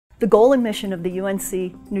The goal and mission of the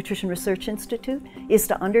UNC Nutrition Research Institute is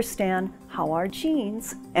to understand how our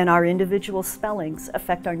genes and our individual spellings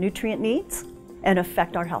affect our nutrient needs and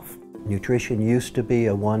affect our health. Nutrition used to be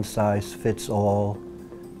a one-size-fits-all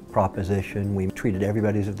proposition. We treated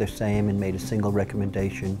everybody as if they're the same and made a single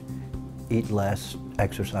recommendation: eat less,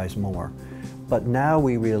 exercise more. But now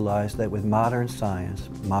we realize that with modern science,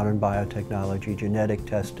 modern biotechnology, genetic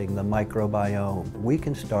testing, the microbiome, we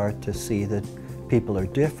can start to see that people are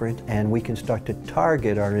different, and we can start to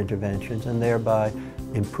target our interventions and thereby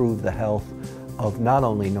improve the health of not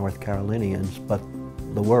only North Carolinians, but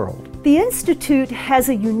the world. The Institute has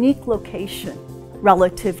a unique location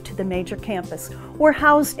relative to the major campus. We're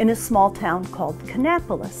housed in a small town called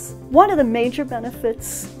Kannapolis. One of the major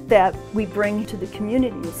benefits that we bring to the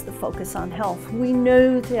community is the focus on health. We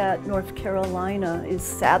know that North Carolina is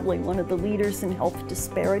sadly one of the leaders in health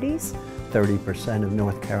disparities. 30% of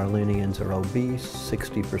North Carolinians are obese,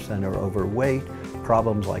 60% are overweight,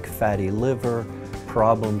 problems like fatty liver,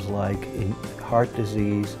 problems like heart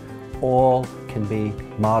disease, all can be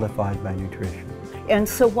modified by nutrition. And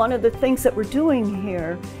so one of the things that we're doing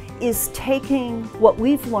here is taking what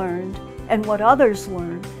we've learned and what others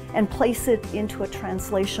learn and place it into a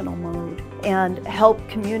translational mode and help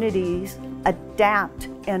communities adapt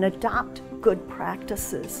and adopt good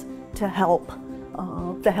practices to help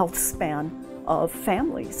the health span of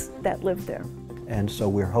families that live there. And so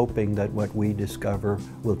we're hoping that what we discover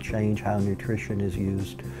will change how nutrition is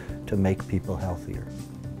used to make people healthier.